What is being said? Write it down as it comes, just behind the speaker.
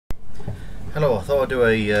Hello, I thought I'd do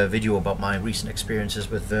a video about my recent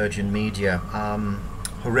experiences with Virgin Media.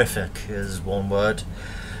 Horrific is one word.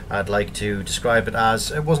 I'd like to describe it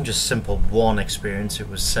as. It wasn't just simple one experience, it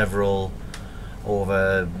was several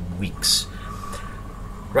over weeks.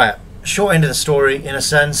 Right, short end of the story in a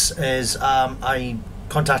sense is I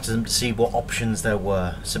contacted them to see what options there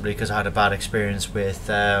were, simply because I had a bad experience with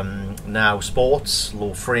Now Sports,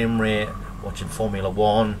 low frame rate, watching Formula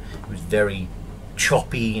One. It was very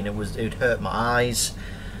choppy and it would hurt my eyes.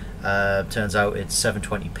 Turns out it's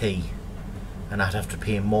 720p and I'd have to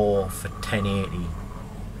pay more for 1080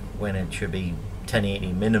 when it should be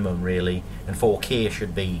 1080 minimum really, and 4K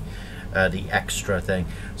should be the extra thing.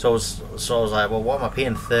 So I was like, well, what am I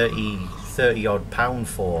paying 30 odd pound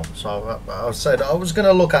for? So I said I was going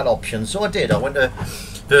to look at options. So I did. I went to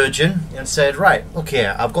Virgin and said, right, okay,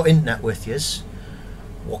 I've got internet with yous.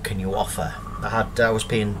 What can you offer? I was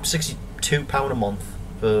paying £62 a month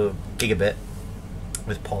for gigabit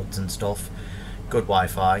with pods and stuff, good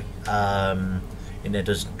Wi-Fi, and it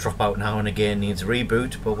does drop out now and again, needs a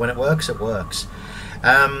reboot, but when it works, it works.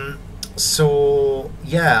 So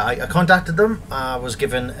yeah, I contacted them. I was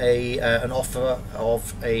given an offer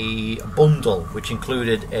of a bundle which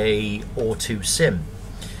included a O2 SIM.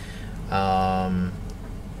 You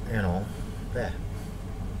know,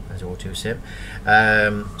 there's O2 SIM.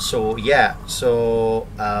 So yeah, so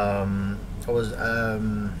I was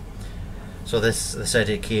so they said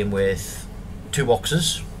it came with 2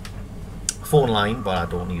 boxes, phone line, but I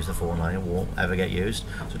don't use the phone line, it won't ever get used.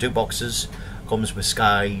 So 2 boxes, comes with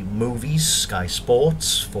Sky Movies, Sky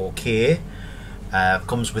Sports 4K,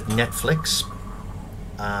 comes with Netflix,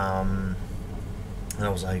 and I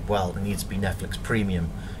was like, well, it needs to be Netflix Premium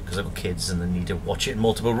because I've got kids and they need to watch it in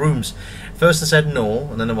multiple rooms. First they said no,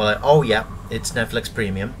 and then they were like, oh yeah, it's Netflix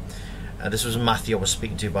Premium. This was Matthew I was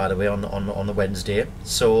speaking to, by the way, on the Wednesday.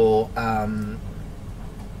 So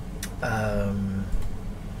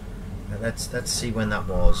let's see when that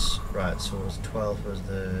was. Right, so it was 12th was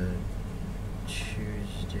the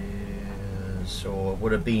Tuesday, so it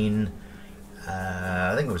would have been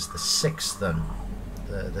I think it was the 6th then,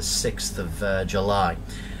 the 6th of July.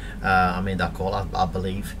 I made that call, I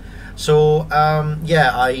believe. So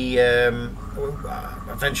yeah,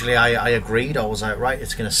 eventually I agreed. I was like, right,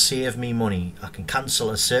 it's going to save me money. I can cancel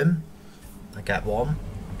a SIM, I get one.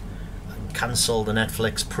 I can cancel the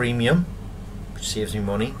Netflix Premium, which saves me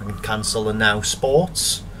money. I can cancel the Now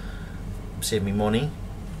Sports, save me money,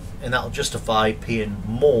 and that'll justify paying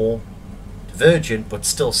more to Virgin but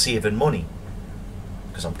still saving money,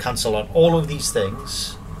 because I'm cancelling all of these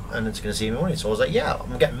things and it's going to save me money. So I was like, yeah,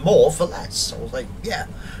 I'm getting more for less. So I was like, yeah,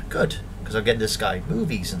 good, because I get this Sky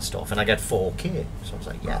Movies and stuff, and I get 4K. So I was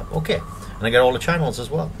like, yeah, okay, and I get all the channels as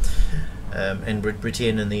well, and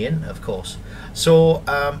retaining the in, of course. So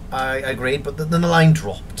I agreed, but then the line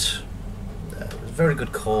dropped. It was a very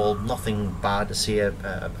good call, nothing bad to say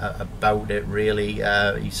about it really.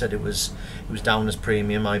 He said it was down as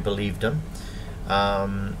premium. I believed him.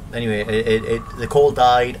 Anyway, the call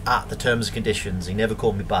died at the terms and conditions. He never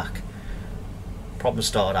called me back. Problem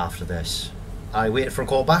started after this. I waited for a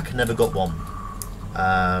call back, never got one.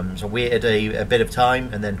 So waited a bit of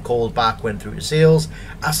time and then called back, went through to sales,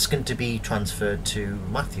 asking to be transferred to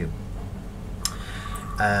Matthew.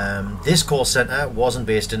 This call centre wasn't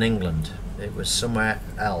based in England, it was somewhere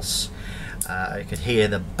else. I could hear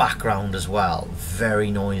the background as well,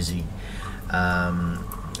 very noisy.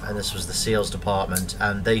 And this was the sales department,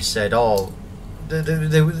 and they said, oh, they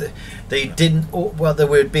didn't, well, they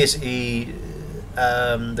were basically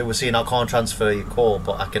they were saying, I can't transfer your call,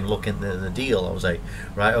 but I can look into the deal. I was like,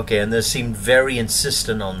 right, okay. And they seemed very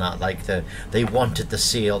insistent on that, like they wanted the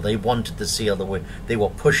sale, they were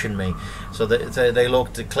pushing me. So they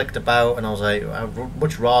looked, they clicked about, and I was like, I'd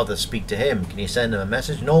much rather speak to him. Can you send him a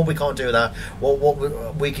message? No, we can't do that.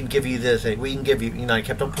 What we can give you this, we can give you, you know. I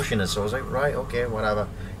kept on pushing it. So I was like, right, okay, whatever.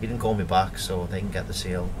 He didn't call me back, so they can get the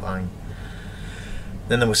sale, fine.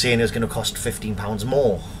 Then they were saying it was going to cost £15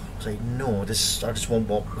 more. I was like, no, I just want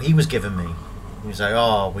what he was giving me. He was like,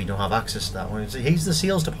 oh, we don't have access to that one. He's the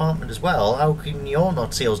sales department as well. How can your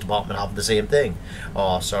not sales department have the same thing?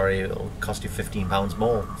 Oh, sorry, it'll cost you £15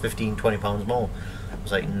 more, £20 more. I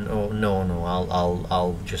was like, no,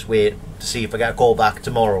 I'll just wait to see if I get a call back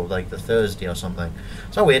tomorrow, like the Thursday or something.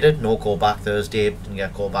 So I waited, no call back Thursday, didn't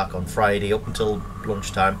get a call back on Friday up until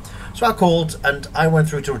lunchtime. So I called and I went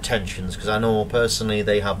through to retentions, because I know personally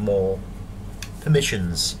they have more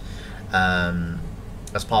permissions.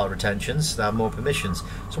 As part of retentions, they have more permissions.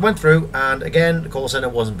 So I went through, and again, the call centre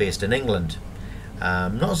wasn't based in England.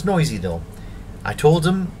 Not as noisy though. I told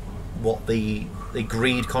them what the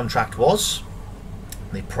agreed contract was,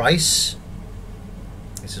 the price,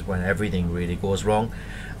 This is when everything really goes wrong.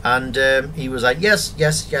 And he was like, yes,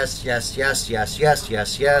 yes, yes, yes, yes, yes, yes,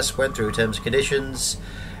 yes, yes. Went through terms and conditions.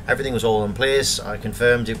 Everything was all in place. I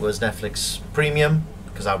confirmed it was Netflix Premium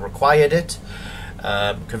because I required it.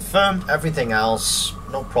 Confirmed everything else,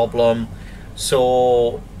 no problem.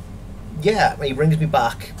 So yeah, he brings me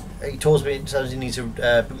back. He tells me he needs to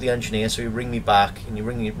book the engineer, so he ring me back, and he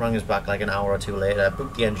rang us back like an hour or two later.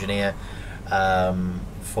 Booked the engineer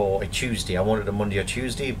for a Tuesday. I wanted a Monday or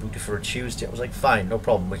Tuesday. He booked it for a Tuesday. I was like, fine, no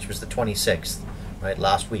problem. Which was the 26th, right,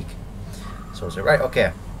 last week. So I was like, right,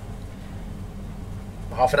 okay.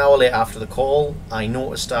 Half an hour later after the call, I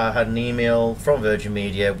noticed I had an email from Virgin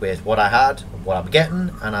Media with what I had, what I'm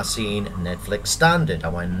getting, and I seen Netflix Standard. I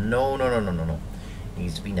went, no, no, no, no, no, no. It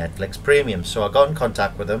needs to be Netflix Premium. So I got in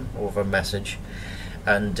contact with them over a message,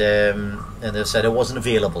 and they said it wasn't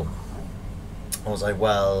available. I was like,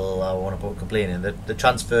 well, I want to put a complaint in. They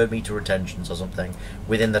transferred me to retentions or something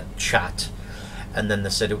within the chat, and then they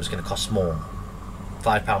said it was going to cost more,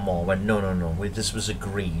 £5 more. I went, no, no, no. This was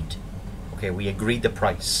agreed. Okay, we agreed the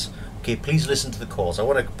price. Okay, please listen to the calls. I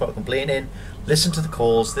want to put a complaint in. Listen to the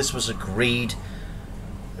calls. This was agreed,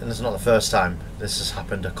 and it's not the first time. This has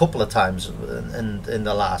happened a couple of times in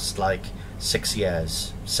the last like 6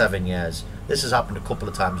 years, 7 years. This has happened a couple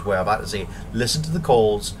of times where I've had to say, listen to the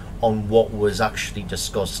calls on what was actually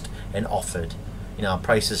discussed and offered. You know,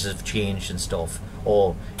 prices have changed and stuff,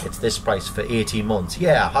 or it's this price for 18 months.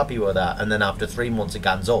 Yeah, happy with that. And then after 3 months, it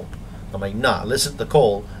goes up. I'm like, nah, listen to the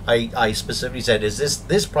call. I specifically said, is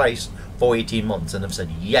this price for 18 months? And they've said,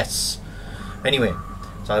 yes. Anyway,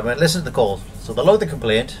 so I went, listen to the calls. So they log the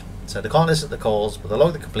complaint. So they can't listen to the calls, but they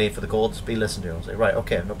log the complaint for the calls to be listened to. I was like, right,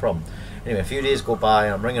 okay, no problem. Anyway, a few days go by,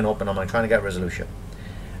 I'm ringing up and I'm like trying to get a resolution.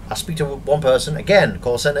 I speak to one person. Again,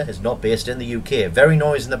 call centre is not based in the UK. Very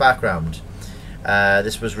noise in the background.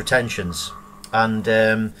 This was retentions. And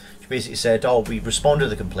she basically said, oh, we've responded to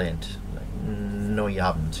the complaint. No, you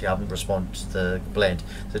haven't. You haven't responded to the complaint.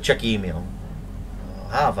 So check your email.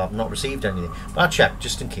 I've not received anything. But I checked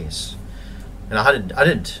just in case. And I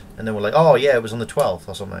didn't. And then we're like, oh yeah, it was on the 12th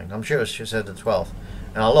or something. I'm sure she said the 12th.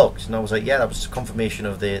 And I looked and I was like, yeah, that was confirmation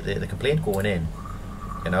of the complaint going in.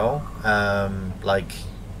 You know? Like,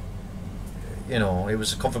 you know, it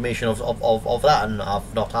was a confirmation of that, and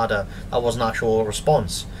I've not had that wasn't an actual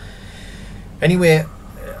response. Anyway,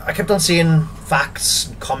 I kept on seeing facts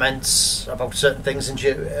and comments about certain things, and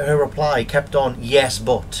her reply kept on, yes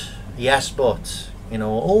but, you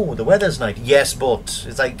know, oh, the weather's nice, yes but.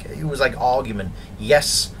 It's like, it was like argument.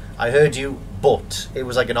 Yes, I heard you, but. It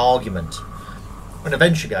was like an argument. And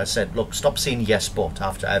eventually I said, look, stop saying yes but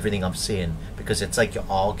after everything I'm saying, because it's like you're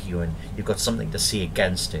arguing, you've got something to say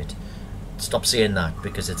against it. Stop saying that,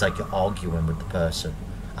 because it's like you're arguing with the person.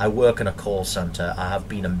 I work in a call centre, I have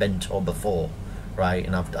been a mentor before, right,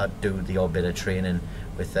 and I do the odd bit of training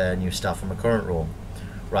with new staff in my current role,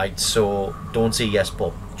 right, so don't say yes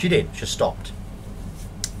but. She did, she stopped.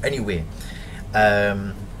 Anyway,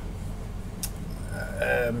 I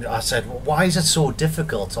said, well, why is it so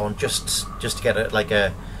difficult on just to get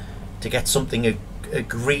to get something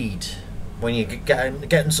agreed? When you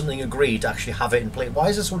getting something agreed, to actually have it in place, why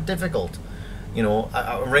is it so difficult? You know,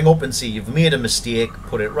 I ring up and see you've made a mistake,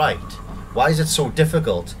 put it right. Why is it so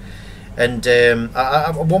difficult? And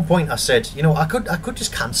at one point I said, you know, I could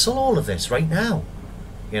just cancel all of this right now.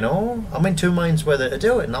 You know, I'm in two minds whether to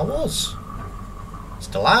do it, and I was.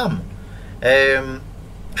 Still am. I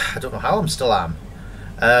don't know how I'm still am,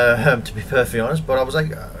 to be perfectly honest. But I was like,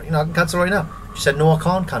 you know, I can cancel right now. She said, no, I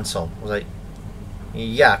can't cancel. I was like,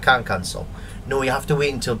 yeah, I can cancel. No, you have to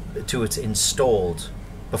wait until it's installed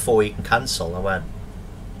before you can cancel. I went,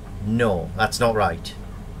 no, that's not right.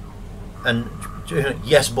 And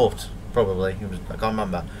yes but, probably, I can't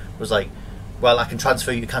remember, it was like, well, I can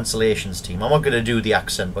transfer you to cancellations team. I'm not going to do the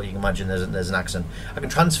accent, but you can imagine there's an accent. I can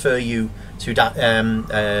transfer you to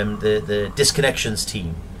the disconnections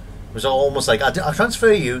team. It was almost like, I'll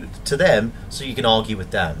transfer you to them so you can argue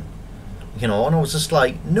with them. You know, and I was just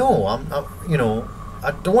like, no, you know,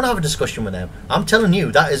 I don't want to have a discussion with them. I'm telling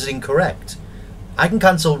you that is incorrect. I can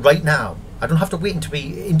cancel right now. I don't have to wait until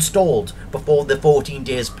be installed before the 14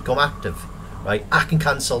 days become active, right? I can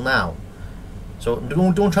cancel now. So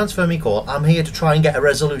don't transfer me call. I'm here to try and get a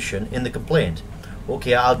resolution in the complaint.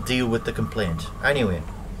 Okay, I'll deal with the complaint. Anyway,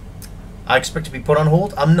 I expect to be put on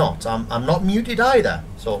hold. I'm not. I'm not muted either.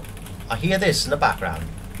 So I hear this in the background,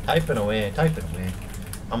 typing away.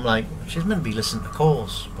 I'm like, she's meant to be listening to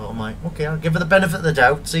calls, but I'm like, okay, I'll give her the benefit of the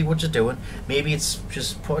doubt, see what she's doing. Maybe it's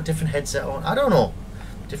just put a different headset on. I don't know.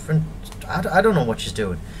 I don't know what she's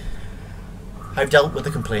doing. I've dealt with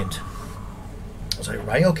the complaint. I was like,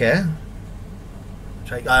 right, okay.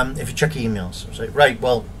 Like, if you check emails. I was like, right,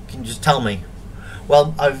 well, can you just tell me?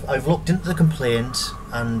 Well, I've looked into the complaint,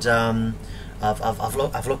 and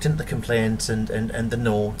I've looked into the complaint and the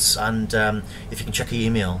notes, and if you can check your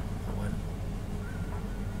email. I went,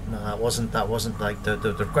 no, that wasn't like the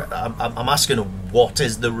I'm asking her, what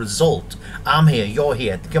is the result? I'm here, you're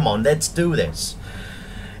here. Come on, let's do this.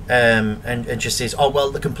 And she says, oh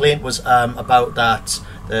well, the complaint was about that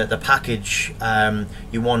the package,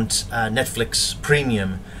 you want Netflix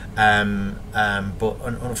Premium, but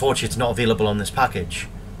unfortunately it's not available on this package.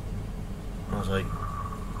 And I was like,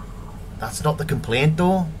 that's not the complaint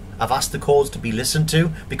though. I've asked the calls to be listened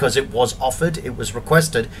to because it was offered, it was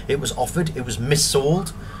requested, it was offered, it was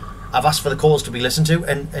missold. I've asked for the calls to be listened to,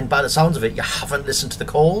 and by the sounds of it, you haven't listened to the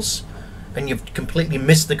calls, and you've completely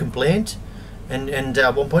missed the complaint. And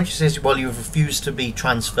at one point she says, well, you've refused to be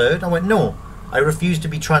transferred. I went, no, I refused to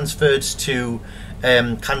be transferred to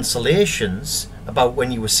cancellations about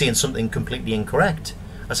when you were saying something completely incorrect.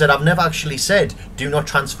 I said, I've never actually said, do not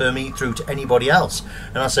transfer me through to anybody else.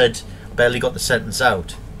 And I said, barely got the sentence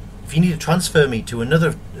out. If you need to transfer me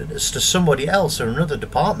to somebody else or another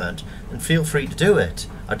department, then feel free to do it.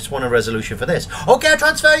 I just want a resolution for this. Okay, I'll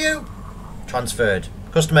transfer you. Transferred.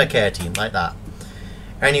 Customer care team, like that.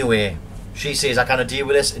 Anyway, she says, I can't deal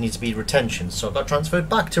with this, it needs to be retentions. So I got transferred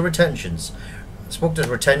back to retentions. Spoke to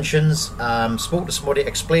retentions, spoke to somebody,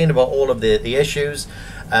 explained about all of the issues.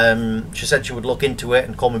 She said she would look into it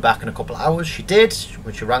and call me back in a couple of hours. She did.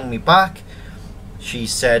 When she rang me back, she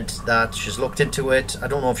said that she's looked into it. I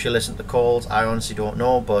don't know if she listened to the calls, I honestly don't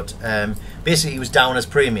know, but basically it was down as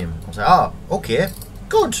premium. I was like, oh, okay,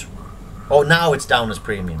 good. Oh, now it's down as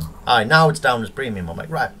premium. Aye, now it's down as premium. I'm like,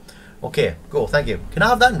 right, okay, cool, thank you. Can I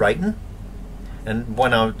have that in writing? And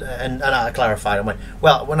when I clarified, I went,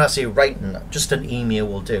 well, when I say writing, just an email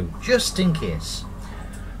will do, just in case.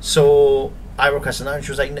 So I requested that, and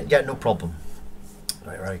she was like, yeah, no problem.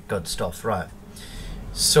 Right, good stuff, right.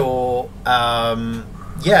 So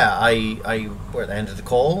yeah, we're at the end of the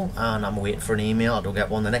call, and I'm waiting for an email. I don't get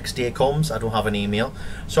one. The next day comes, I don't have an email.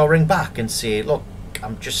 So I ring back and say, look,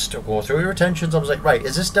 I'm just going through your retentions. I was like, right,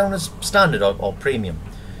 is this down as standard or premium?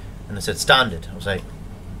 And they said standard. I was like,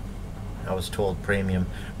 I was told premium.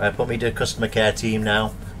 Right, put me to customer care team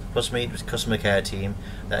now. Plus me to customer care team.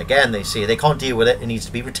 Again, they say they can't deal with it. It needs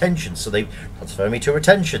to be retentions, so they transfer me to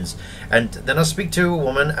retentions. And then I speak to a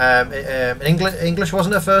woman. English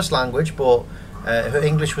wasn't her first language, but her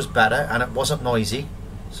English was better, and it wasn't noisy.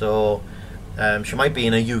 So she might be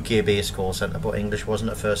in a UK-based call centre, but English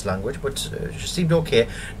wasn't her first language. But she seemed okay.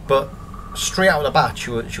 But straight out of the bat,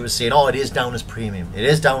 she was saying, oh, it is down as premium. It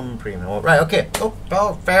is down as premium. Oh, right, okay.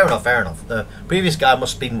 Oh, fair enough. The previous guy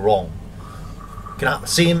must have been wrong. Can I,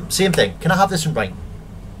 same thing. Can I have this in writing?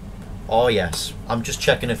 Oh, yes. I'm just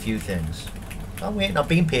checking a few things. I'm waiting. I'm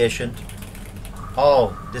being patient.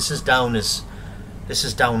 Oh, this is down as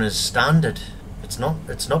standard. It's not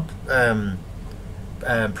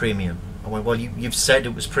premium. I went, well, you've said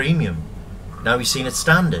it was premium. Now you've seen it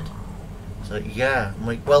standard. So yeah. I'm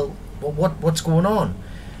like, well, what's going on?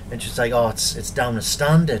 And she's like, oh, it's down as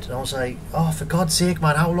standard. And I was like, oh, for God's sake,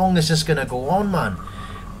 man, how long is this gonna go on, man?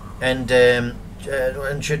 And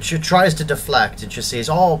she tries to deflect, and she says,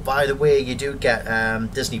 oh, by the way, you do get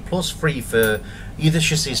Disney Plus free for either,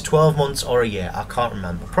 she says, 12 months or a year. I can't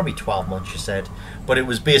remember. Probably 12 months, she said. But it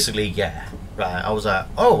was basically, yeah. Right. I was like,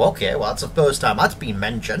 oh, okay, well, that's the first time that's been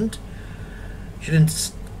mentioned. She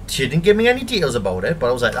didn't give me any details about it, but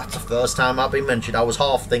I was like, that's the first time I've been mentioned. I was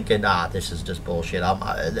half thinking, this is just bullshit.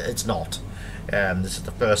 It's not. This is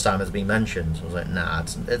the first time it's been mentioned. So I was like, nah,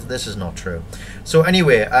 this is not true. So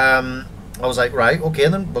anyway, I was like, right, okay,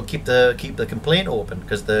 then we'll keep the complaint open,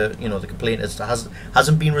 because the complaint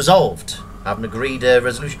hasn't been resolved. I haven't agreed a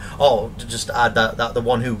resolution. Oh, just to add that the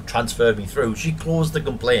one who transferred me through, she closed the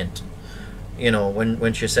complaint.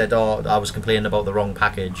 When she said, oh, I was complaining about the wrong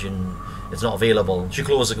package and it's not available, she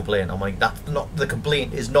closed the complaint. I'm like, the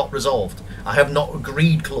complaint is not resolved. I have not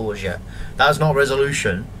agreed close yet. That is not a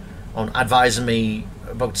resolution on advising me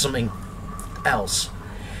about something else.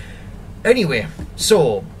 Anyway,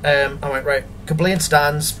 so I went, right, complaint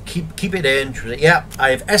stands, keep it in. She was like, yeah,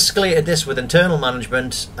 I've escalated this with internal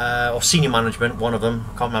management, or senior management, one of them,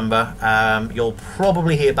 can't remember. You'll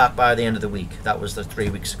probably hear back by the end of the week. That was 3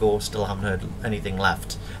 weeks ago. Still haven't heard anything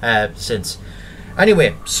left since.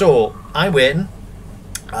 Anyway, so I'm waiting.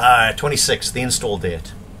 26th, the install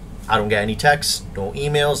date. I don't get any texts, no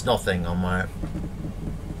emails, nothing. I'm like,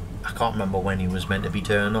 I can't remember when he was meant to be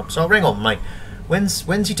turning up. So I ring up. I'm like,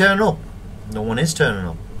 when's he turning up? No one is turning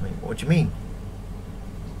up. I'm like, what do you mean?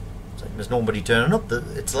 It's like, there's nobody turning up.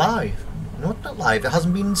 It's live. No, it's not live. It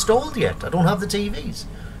hasn't been installed yet. I don't have the TVs.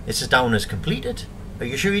 It's just down as completed. Are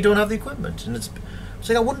you sure you don't have the equipment? And it's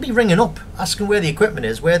like, I wouldn't be ringing up asking where the equipment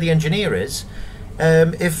is, where the engineer is,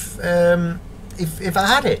 if I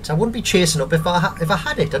had it. I wouldn't be chasing up if I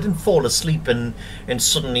had it. I didn't fall asleep and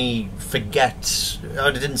suddenly forget. I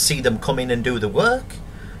didn't see them come in and do the work.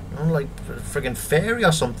 You know, like a friggin' fairy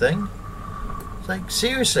or something. It's like,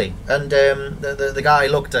 seriously. And the guy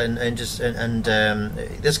looked and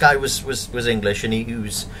this guy was English, and he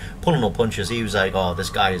was pulling no punches. He was like, oh, this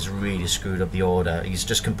guy has really screwed up the order. He's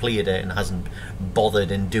just completed it and hasn't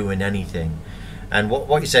bothered in doing anything. And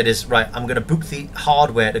what he said is, right, I'm going to book the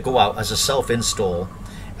hardware to go out as a self-install,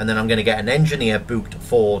 and then I'm going to get an engineer booked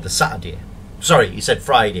for the Saturday. Sorry, he said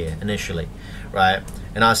Friday initially, right?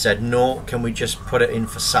 And I said, no, can we just put it in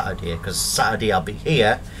for Saturday? Because Saturday I'll be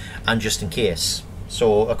here, and just in case.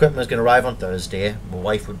 So equipment is going to arrive on Thursday. My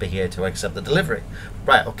wife would be here to accept the delivery.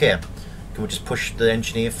 Right, okay. Can we just push the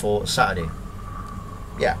engineer for Saturday?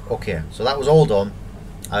 Yeah, okay. So that was all done.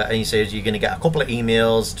 And he says you're going to get a couple of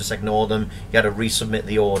emails, just ignore them. You got to resubmit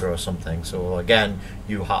the order or something. So again,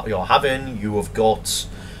 I've got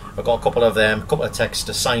a couple of them, a couple of texts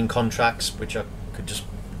to sign contracts, which I could just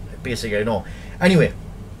basically ignore. Anyway,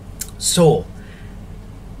 so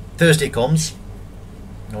Thursday comes,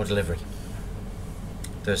 no delivery.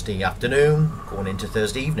 Thursday afternoon, going into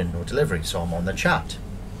Thursday evening, no delivery. So I'm on the chat.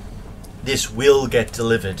 This will get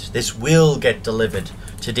delivered. This will get delivered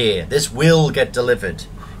today. This will get delivered.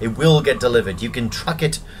 It will get delivered. You can track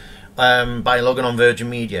it by logging on Virgin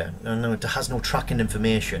Media. No, it has no tracking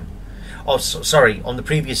information. Oh, sorry. On the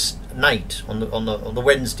previous night, on the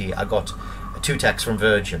Wednesday, I got 2 texts from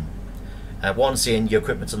Virgin. One saying your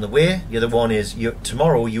equipment's on the way. The other one is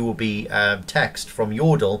tomorrow you will be text from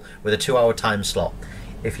Yodel with a 2-hour time slot.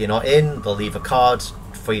 If you're not in, they'll leave a card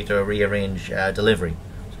for you to rearrange delivery.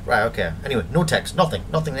 Right, okay. Anyway, no text, nothing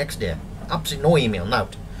next day. Absolutely no email, now.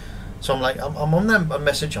 So I'm like, I'm on them a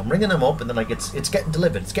message, I'm ringing them up, and then like, it's getting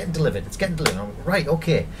delivered, it's getting delivered, it's getting delivered. I'm like, right,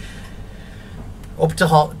 okay. Up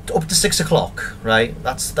to 6 o'clock, right?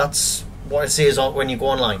 That's what it says when you go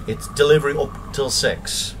online. It's delivery up till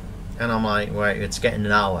 6. And I'm like, right, it's getting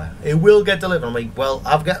an hour. It will get delivered. I'm like, well,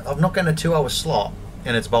 I'm not getting a 2-hour slot,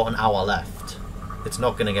 and it's about an hour left. It's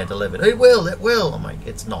not going to get delivered. It will. I'm like,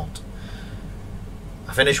 it's not.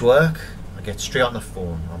 I finish work, I get straight on the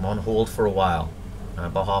phone. I'm on hold for a while,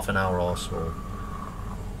 about half an hour or so.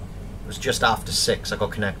 It was just after 6 I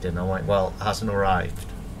got connected, and I went, well, it hasn't arrived.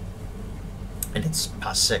 And it's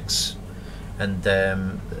past 6. And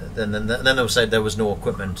then they said there was no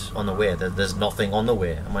equipment on the way, there's nothing on the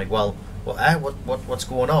way. I'm like, well, what's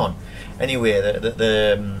going on? Anyway,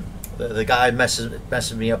 the guy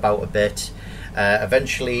messaged me about a bit.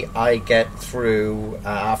 Eventually I get through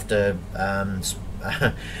after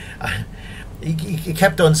he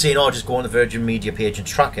kept on saying, oh, just go on the Virgin Media page and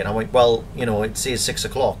track it. I went, well, you know, it says 6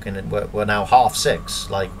 o'clock and we're now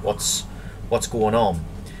 6:30. Like, what's going on?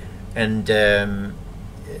 And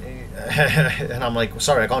and I'm like,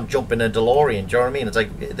 sorry, I can't jump in a DeLorean. Do you know what I mean? It's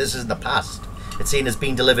like, this is in the past. It's seen as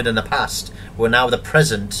being delivered in the past. We're now the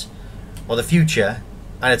present or the future,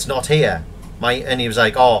 and it's not here. And he was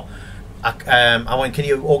like, oh, I went, can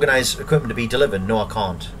you organise equipment to be delivered? No, I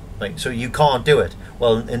can't. Like, so you can't do it.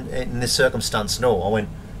 Well, in this circumstance, no. I went,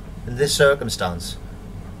 in this circumstance?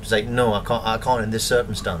 He's like, no, I can't in this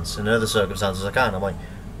circumstance. In other circumstances, I can. I'm like,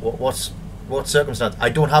 what circumstance? I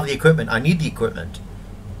don't have the equipment. I need the equipment.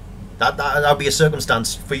 That'll be a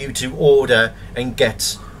circumstance for you to order and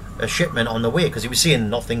get a shipment on the way, because he was saying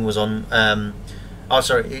nothing was on. Oh,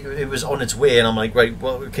 sorry, it was on its way, and I'm like, right,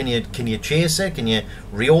 well, can you chase it? Can you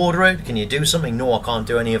reorder it? Can you do something? No, I can't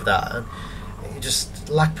do any of that. And he just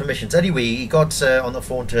lacked permissions. Anyway, he got on the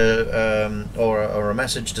phone to or a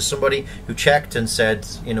message to somebody who checked and said,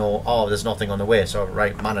 you know, oh, there's nothing on the way. So,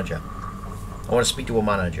 right, manager, I want to speak to a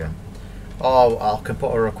manager. Oh, I can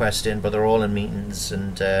put a request in, but they're all in meetings,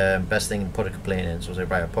 and best thing, put a complaint in. So I was like,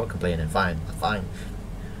 right, I'll put a complaint in, fine.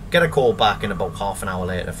 Get a call back in about half an hour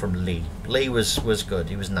later from Lee. Lee was good,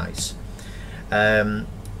 he was nice.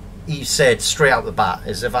 He said straight out the bat,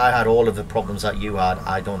 is if I had all of the problems that you had,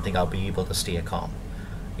 I don't think I'll be able to stay calm.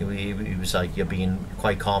 He was like, you're being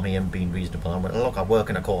quite calm here and being reasonable. I went, look, I work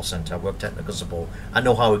in a call centre, I work technical support, I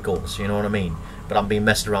know how it goes, you know what I mean? But I'm being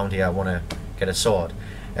messed around here, I want to get a sword.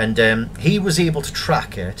 And he was able to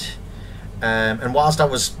track it, and whilst I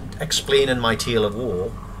was explaining my tale of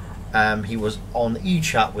woe, he was on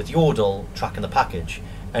eChat with Yodel tracking the package,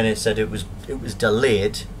 and it said it was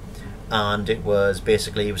delayed, and it was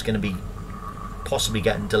basically, it was going to be possibly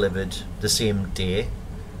getting delivered the same day,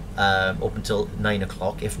 up until 9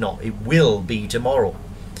 o'clock. If not, it will be tomorrow.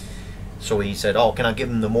 So he said, "Oh, can I give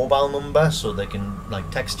them the mobile number so they can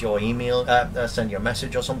like text you or email, send you a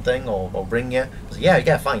message or something, or ring you?" I said,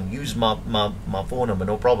 yeah, fine. Use my phone number,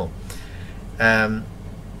 no problem.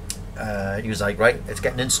 He was like, "Right, it's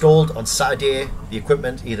getting installed on Saturday. The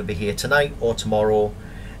equipment either be here tonight or tomorrow.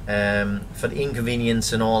 For the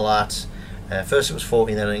inconvenience and all that, first it was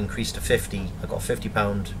 40, then it increased to 50. I got a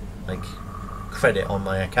 £50 like credit on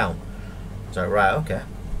my account." So right, okay,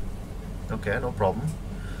 no problem.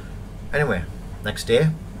 Anyway, next day,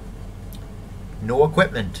 no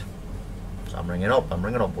equipment. So I'm ringing up.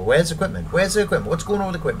 Well, where's the equipment? What's going on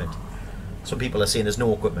with equipment? Some people are saying there's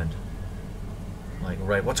no equipment. Like,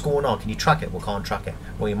 right, what's going on? Can you track it? We can't track it.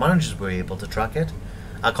 Well, your managers were able to track it.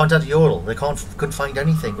 I contacted Yodel. They couldn't find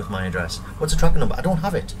anything with my address. What's the tracking number? I don't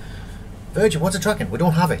have it. Virgin, what's the tracking? We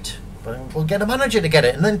don't have it. But we'll get a manager to get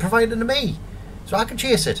it and then provide it to me, so I can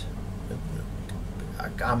chase it.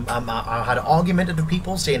 I had argumented with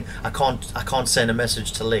people saying I can't send a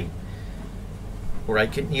message to Lee.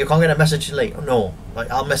 Right? You can't get a message to Lee. No,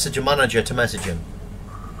 like I'll message a manager to message him.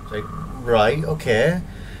 It's like, right, okay.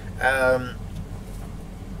 I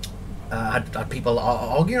had people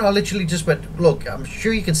arguing. I literally just went, "Look, I'm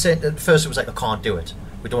sure you can send." At first, it was like, "I can't do it.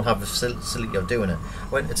 We don't have the facility of doing it."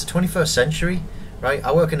 When it's the 21st century, right?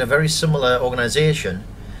 I work in a very similar organisation.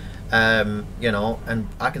 You know, and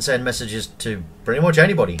I can send messages to pretty much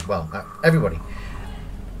anybody. Well, everybody.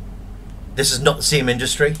 This is not the same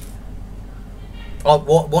industry. Oh,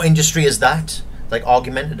 what industry is that? Like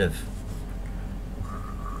argumentative.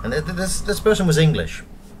 And this person was English.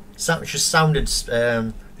 She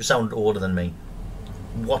sounded older than me.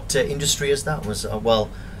 What industry is that? Was well,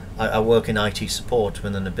 I work in IT support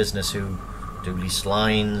within a business who do lease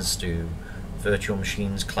lines, do virtual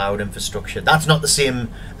machines, cloud infrastructure. That's not the same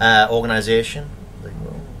organisation. Like,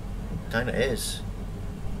 well, it kind of is.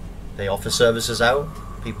 They offer services out.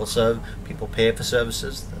 People pay for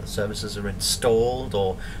services. The services are installed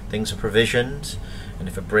or things are provisioned. And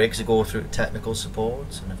if it breaks, they go through technical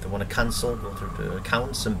support. And if they want to cancel, go through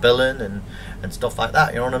accounts and billing and stuff like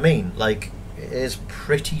that. You know what I mean? Like, it is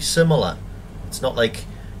pretty similar. It's not like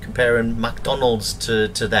comparing McDonald's to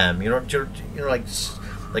them. You're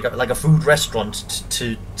like a food restaurant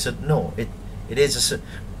to no. It is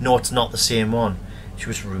no. It's not the same one. She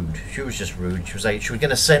was rude. She was just rude. She was like, she was going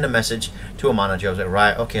to send a message to a manager. I was like,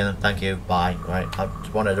 right, okay then, thank you, bye. Right, I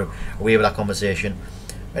just wanted to away with that conversation.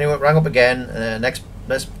 Anyway, rang up again. Next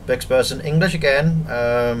person, English again.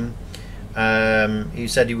 He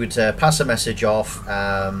said he would pass a message off.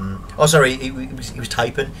 Oh, sorry, he was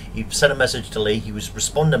typing. He sent a message to Lee. He was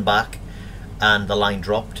responding back, and the line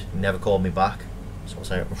dropped. He never called me back. So I was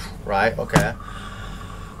like, right, okay.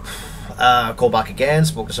 Called back again,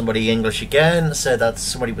 spoke to somebody English again, said that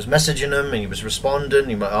somebody was messaging him and he was responding.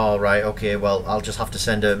 He went, "Oh, right, okay, well, I'll just have to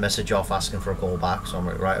send a message off asking for a call back." So I'm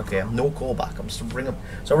like, right, okay, no call back. I'm still ring up.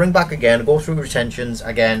 So I ring back again, go through retentions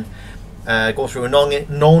again, go through a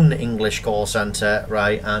non-English call centre,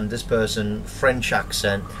 right, and this person, French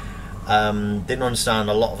accent, didn't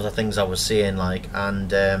understand a lot of the things I was saying, like,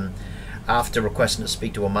 and after requesting to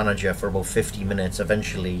speak to a manager for about 50 minutes,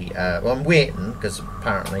 eventually, well, I'm waiting because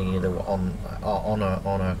apparently they were on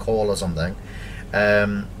a call or something.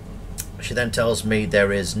 She then tells me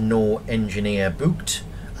there is no engineer booked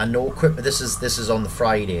and no equipment. This is on the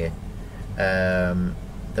Friday.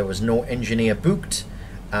 There was no engineer booked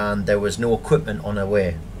and there was no equipment on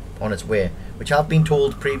its way, which I've been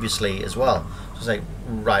told previously as well. So I was like,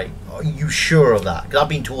 right, are you sure of that? Because I've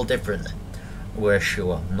been told differently. We're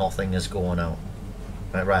sure nothing is going out.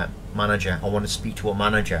 Right, manager, I want to speak to a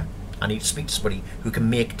manager. I need to speak to somebody who can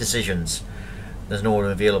make decisions. There's no one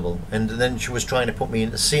available. And then she was trying to put me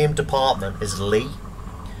in the same department as Lee.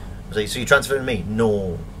 I was like, so you transferring me?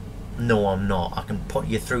 No, I'm not. I can put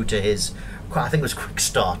you through to his, I think it was Quick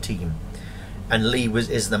Start team. And Lee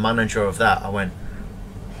is the manager of that. I went,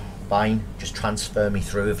 fine, just transfer me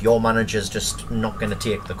through. If your manager's just not going to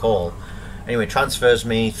take the call. Anyway, transfers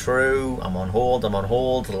me through. I'm on hold. The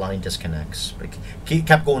line disconnects. But it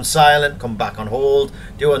kept going silent. Come back on hold.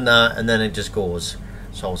 Doing that, and then it just goes.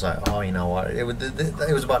 So I was like, oh, you know what? It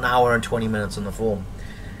was about an hour and 20 minutes on the phone.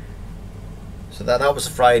 So that was a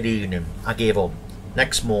Friday evening. I gave up.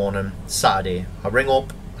 Next morning, Saturday, I ring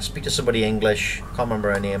up. I speak to somebody English. Can't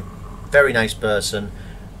remember her name. Very nice person.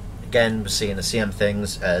 Again, we're seeing the same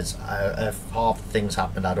things. As if half the things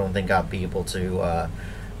happened, I don't think I'd be able to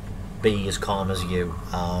be as calm as you.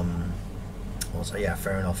 I was like, yeah,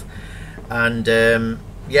 fair enough. And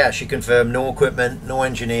yeah, she confirmed no equipment, no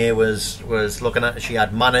engineer was looking at it. She had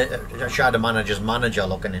a manager's manager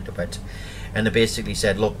looking into it, and they basically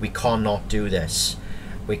said, look, we cannot do this.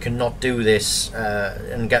 we cannot do this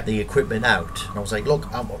and get the equipment out. And I was like,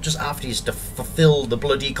 look, I'm just after you to fulfill the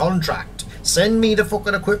bloody contract. Send me the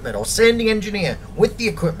fucking equipment, or send the engineer with the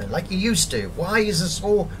equipment like you used to. Why is it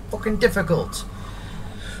so fucking difficult?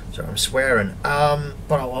 So I'm swearing. But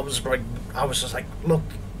I was just like, look,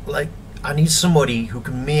 like, I need somebody who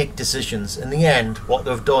can make decisions. In the end, what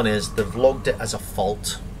they've done is they've logged it as a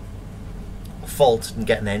fault and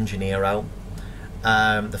get an engineer out.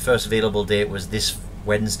 The first available date was this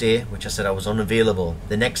Wednesday, which I said I was unavailable.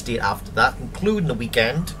 The next date after that, including the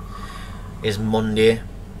weekend, is Monday.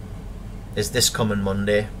 Is this coming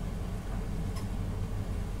Monday.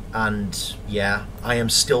 And yeah, I am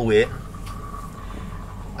still waiting.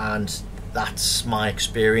 And that's my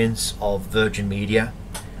experience of Virgin Media.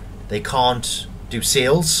 They can't do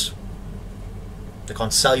sales. They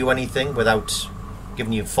can't sell you anything without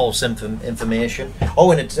giving you false information.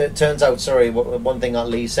 Oh, and it turns out, sorry, one thing that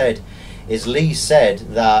Lee said is Lee said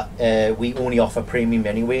that we only offer premium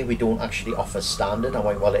anyway. We don't actually offer standard. I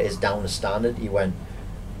went, well, it is down to standard. He went,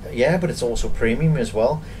 yeah, but it's also premium as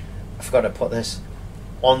well. I forgot to put this.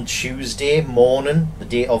 On Tuesday morning, the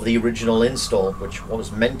day of the original install, which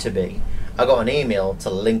was meant to be, I got an email to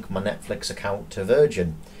link my Netflix account to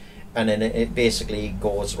Virgin. And then it basically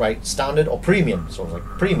goes, right, standard or premium. So I was like,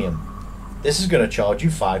 premium. This is going to charge you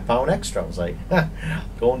 £5 extra. I was like,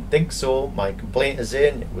 don't think so. My complaint is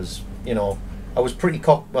in. It was, you know, I was pretty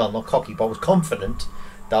not cocky, but I was confident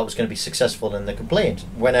that I was going to be successful in the complaint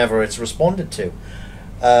whenever it's responded to.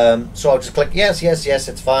 So I'll just click yes,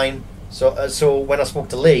 it's fine. So when I spoke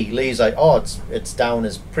to Lee's like, oh, it's down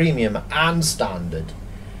as premium and standard.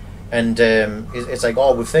 And it's like,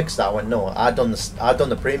 oh, we fixed that. I went, no, I've done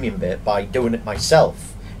the premium bit by doing it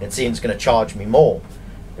myself. It seems going to charge me more.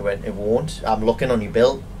 It went, it won't. I'm looking on your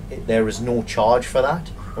bill. There is no charge for that.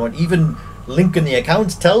 I went, even linking the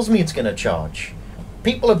accounts tells me it's going to charge.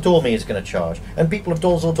 People have told me it's going to charge, and people have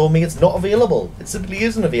also told me it's not available. It simply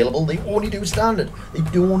isn't available. They only do standard. They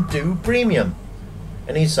don't do premium.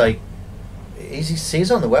 And he's like, he says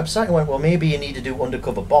on the website, I went, well, maybe you need to do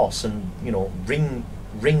Undercover Boss and, you know, ring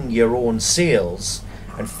your own sales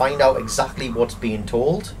and find out exactly what's being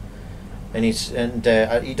told. And he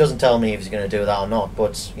doesn't tell me if he's going to do that or not,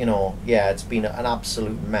 but you know, yeah, it's been an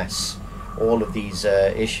absolute mess, all of these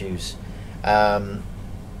issues. Yeah,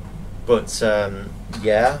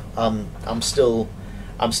 I'm still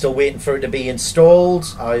waiting for it to be installed.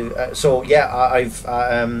 So yeah,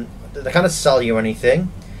 they can't sell you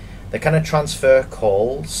anything. They can't transfer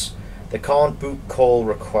calls. They can't book call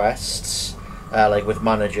requests. Like with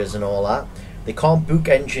managers and all that. They can't book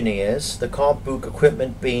engineers. They can't book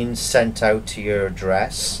equipment being sent out to your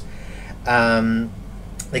address.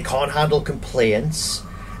 They can't handle complaints.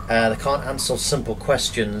 They can't answer simple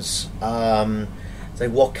questions.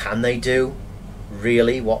 Like, what can they do?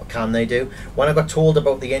 Really, what can they do? When I got told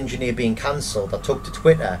about the engineer being cancelled, I took to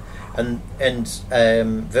Twitter and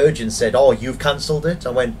Virgin said, oh, you've cancelled it?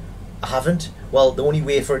 I went, I haven't. Well, the only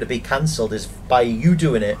way for it to be cancelled is by you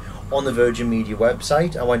doing it on the Virgin Media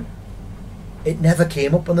website. I went, it never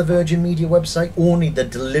came up on the Virgin Media website. Only the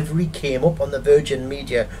delivery came up on the Virgin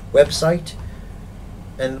Media website.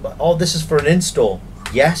 And, oh, this is for an install.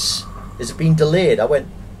 Yes. Is it being delayed? I went,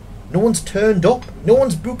 no one's turned up. No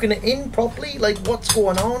one's booking it in properly. Like, what's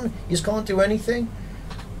going on? You just can't do anything.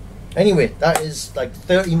 Anyway, that is like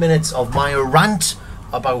 30 minutes of my rant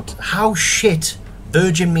about how shit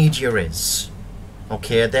Virgin Media is.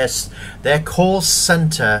 Okay, their call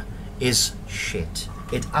centre is shit.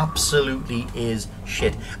 It absolutely is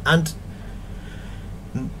shit. And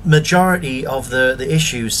majority of the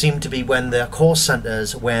issues seem to be when their call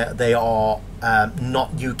centres where they are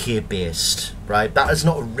not UK based, right? That is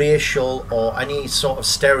not racial or any sort of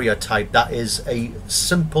stereotype. That is a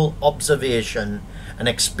simple observation and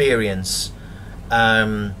experience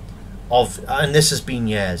and this has been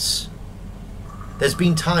years. There's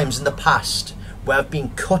been times in the past where I've been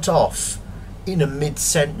cut off in a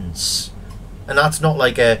mid-sentence. And that's not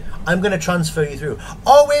like I'm going to transfer you through.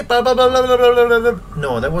 Oh, wait, blah, blah, blah, blah, blah, blah, blah.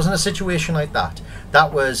 No, there wasn't a situation like that.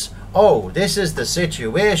 That was, oh, this is the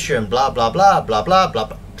situation, blah, blah, blah, blah, blah, blah,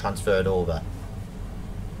 blah. Transferred over.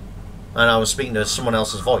 And I was speaking to someone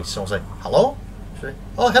else's voice. I was like, hello?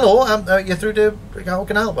 Oh, hello, you're through to, how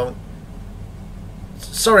can I help? I went,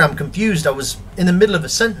 sorry, I'm confused. I was in the middle of a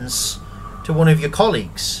sentence to one of your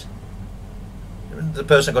colleagues. The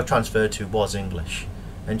person I got transferred to was English,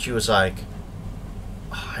 and she was like,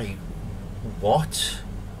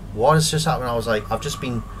 what has just happened? I was like, I've just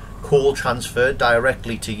been call transferred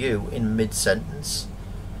directly to you in mid-sentence.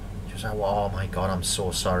 She was like, well, oh my god, I'm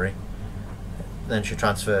so sorry. Then she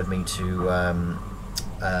transferred me to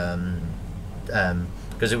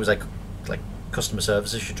because it was like customer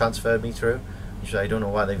services she transferred me through. She said, I don't know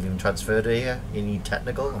why they've even transferred her here. You need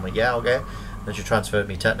technical. I'm like, yeah, okay. Then she transferred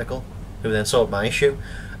me technical, who then solved my issue.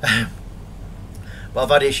 But I've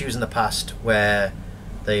had issues in the past where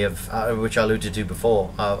they have, which I alluded to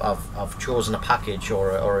before. I've chosen a package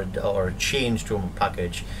or a change to a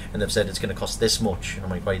package, and they've said it's going to cost this much. And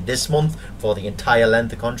I'm like, right, this month for the entire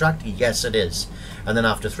length of contract? Yes, it is. And then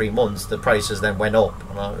after 3 months, the prices then went up.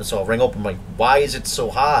 And so I ring up and I'm like, why is it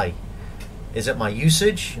so high? Is it my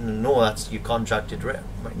usage? No, that's your contracted rate.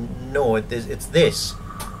 No, it's this.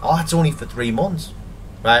 Oh, it's only for 3 months.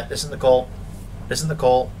 Right, listen to the call. Listen to the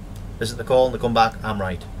call. Listen to the call, and they come back. I'm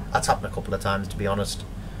right. That's happened a couple of times, to be honest.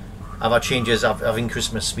 I've had changes. I've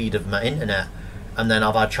increased my speed of my internet, and then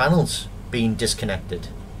I've had channels being disconnected.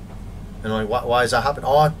 And I'm like, why has that happened?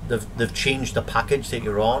 Oh, they've changed the package that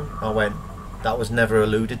you're on. I went, that was never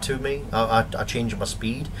alluded to me. I changed my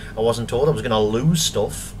speed. I wasn't told I was going to lose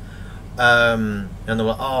stuff. And they were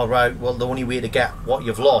like, oh right, well the only way to get what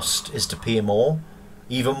you've lost is to pay more,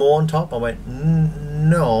 even more on top. I went,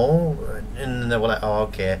 no. And they were like, oh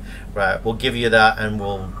okay, right, we'll give you that, and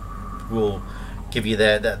we'll give you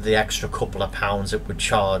the extra couple of pounds it would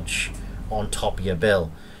charge on top of your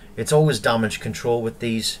bill. It's always damage control with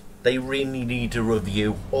these. They really need to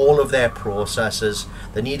review all of their processes.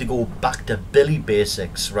 They need to go back to Billy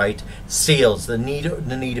basics, right? Sales, they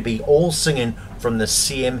need to be all singing from the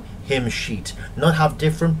same hymn sheet, not have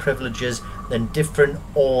different privileges and different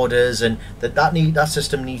orders, and that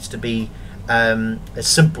system needs to be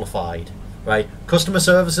simplified, right? Customer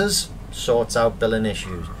services sorts out billing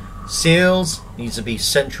issues. Sales needs to be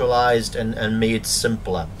centralized and made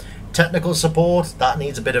simpler. Technical support, that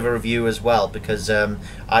needs a bit of a review as well, because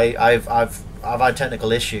I've had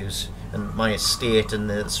technical issues in my estate and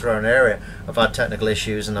the surrounding area. I've had technical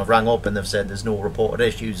issues, and I've rang up and they've said there's no reported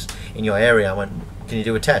issues in your area. I went, can you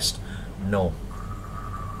do a test? No.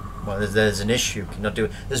 Well, there's an issue. Can you not do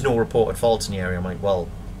it? There's no reported faults in the area. I'm like, well,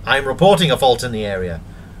 I'm reporting a fault in the area.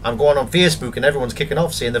 I'm going on Facebook and everyone's kicking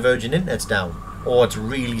off saying the Virgin Internet's down, or it's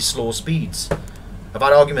really slow speeds. I've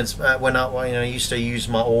had arguments when I used to use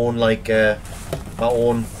my own my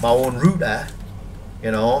own router.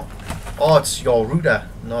 You know, oh, it's your router.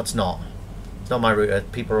 No, it's not. It's not my router.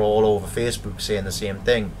 People are all over Facebook saying the same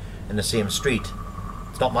thing in the same street.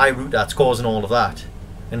 It's not my router that's causing all of that,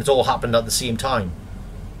 and it's all happened at the same time.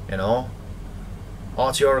 You know, oh,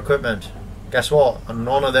 it's your equipment. Guess what? And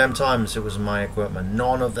none of them times it was my equipment.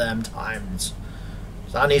 None of them times.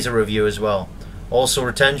 So that needs a review as well. Also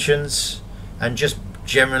retentions, and just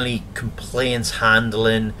generally complaints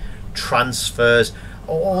handling, transfers.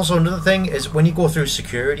 Also another thing is when you go through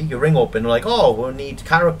security, you ring up and they're like, oh, we'll need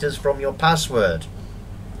characters from your password.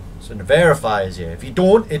 So it verifies you. If you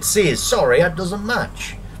don't, it says, sorry, that doesn't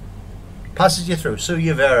match. Passes you through, so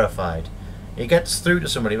you're verified. It gets through to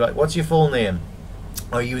somebody, like, what's your full name?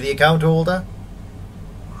 Are you the account holder?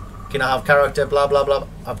 Can I have character, blah, blah, blah.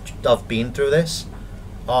 I've been through this.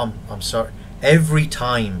 Oh, I'm sorry. Every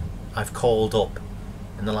time I've called up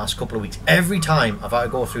in the last couple of weeks, every time I've had to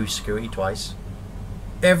go through security twice.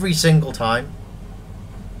 Every single time.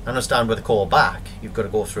 I understand with a call back, you've got to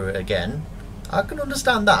go through it again. I can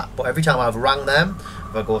understand that. But every time I've rang them,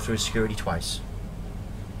 I've got to go through security twice.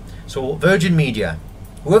 So Virgin Media,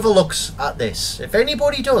 whoever looks at this, if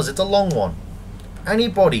anybody does, it's a long one.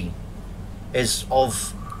 Anybody is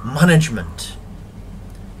of management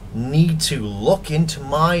need to look into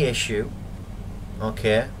my issue.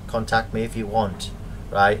 Okay, contact me if you want,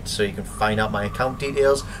 right? So you can find out my account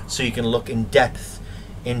details, so you can look in depth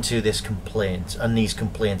into this complaint and these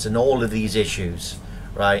complaints and all of these issues,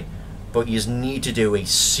 right? But you need to do a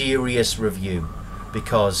serious review,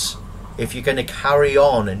 because if you're going to carry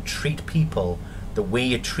on and treat people the way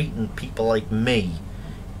you're treating people like me,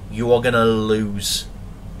 you are going to lose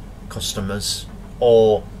customers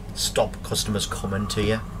or stop customers coming to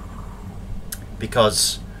you.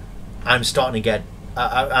 Because I'm starting to get,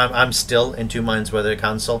 I'm still in two minds whether to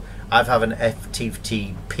cancel. I've had an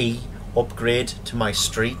FTTP upgrade to my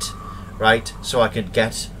street, right? So I could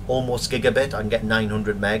get almost gigabit. I can get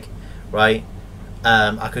 900 meg, right?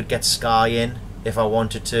 I could get Sky in if I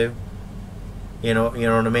wanted to. You know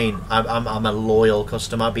what I mean? I'm a loyal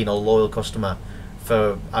customer. I've been a loyal customer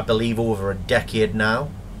for, I believe, over a decade now,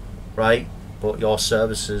 right? But your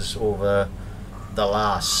services over the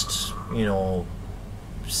last,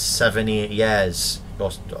 7-8 years,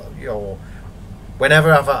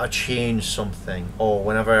 whenever I've had to change something, or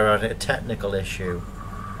whenever I've had a technical issue,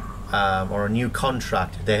 or a new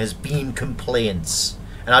contract, there has been complaints.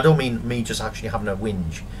 And I don't mean me just actually having a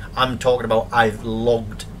whinge. I'm talking about I've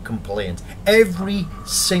logged complaint every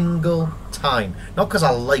single time. Not because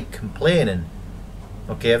I like complaining.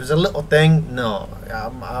 Okay, if it's a little thing, no,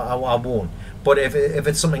 I won't. But if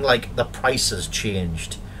it's something like the price has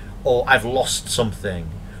changed, or I've lost something,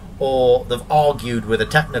 or they've argued with a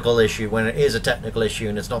technical issue when it is a technical issue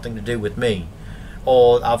and it's nothing to do with me,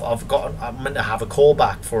 or I'm meant to have a call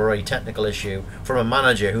back for a technical issue from a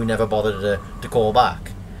manager who never bothered to call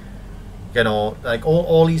back. You know, like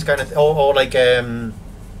all these kind of, or like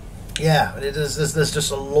yeah, there's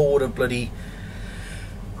just a load of bloody.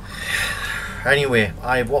 Anyway,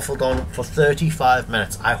 I've waffled on for 35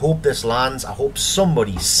 minutes. I hope this lands. I hope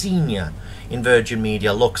somebody senior in Virgin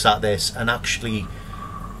Media looks at this and actually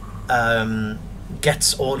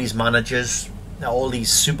gets all these managers, all these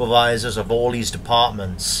supervisors of all these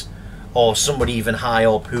departments, or somebody even high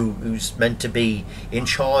up who's meant to be in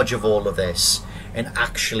charge of all of this, and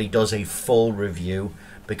actually does a full review,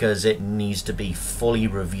 because it needs to be fully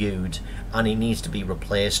reviewed and it needs to be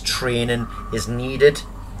replaced. Training is needed.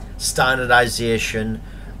 Standardization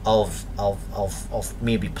of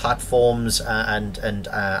maybe platforms and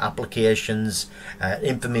applications,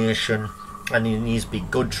 information, and it needs to be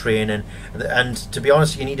good training. And to be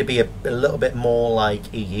honest, you need to be a little bit more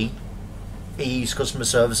like EE. EE's customer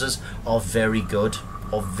services are very good,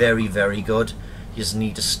 or very, very good. You just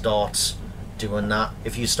need to start doing that.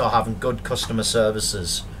 If you start having good customer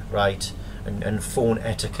services, right, and phone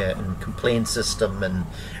etiquette and complaint system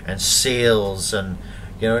and sales, and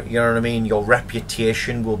you know what I mean, your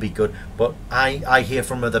reputation will be good. But I hear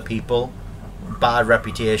from other people bad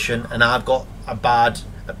reputation, and I've got a bad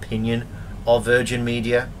opinion of Virgin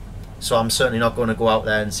Media, so I'm certainly not going to go out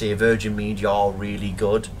there and say Virgin Media are really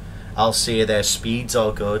good. I'll say their speeds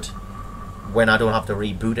are good when I don't have to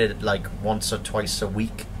reboot it like once or twice a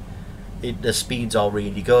week. The speeds are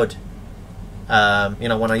really good. You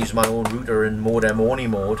know, when I use my own router in modem only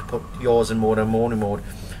mode, put yours in modem only mode,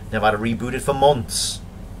 never had to reboot it for months.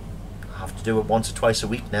 I have to do it once or twice a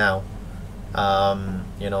week now.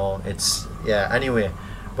 You know, it's, yeah, anyway.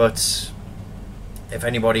 But if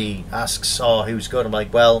anybody asks, oh, who's good, I'm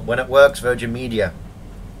like, well, when it works, Virgin Media.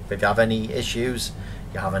 If you have any issues,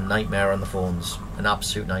 you have a nightmare on the phones, an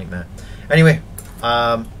absolute nightmare. Anyway,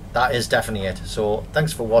 that is definitely it. So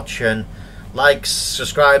thanks for watching. Likes,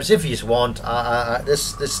 subscribes if you want.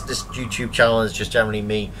 This YouTube channel is just generally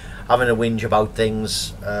me having a whinge about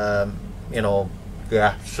things. You know,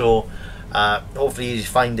 yeah. So hopefully you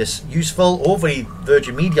find this useful. Hopefully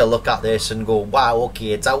Virgin Media look at this and go, wow,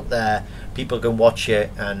 okay, it's out there, people can watch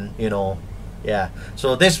it, and you know, yeah.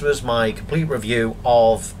 So this was my complete review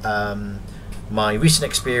of my recent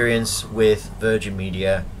experience with Virgin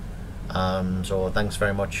Media. So thanks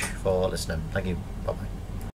very much for listening. Thank you.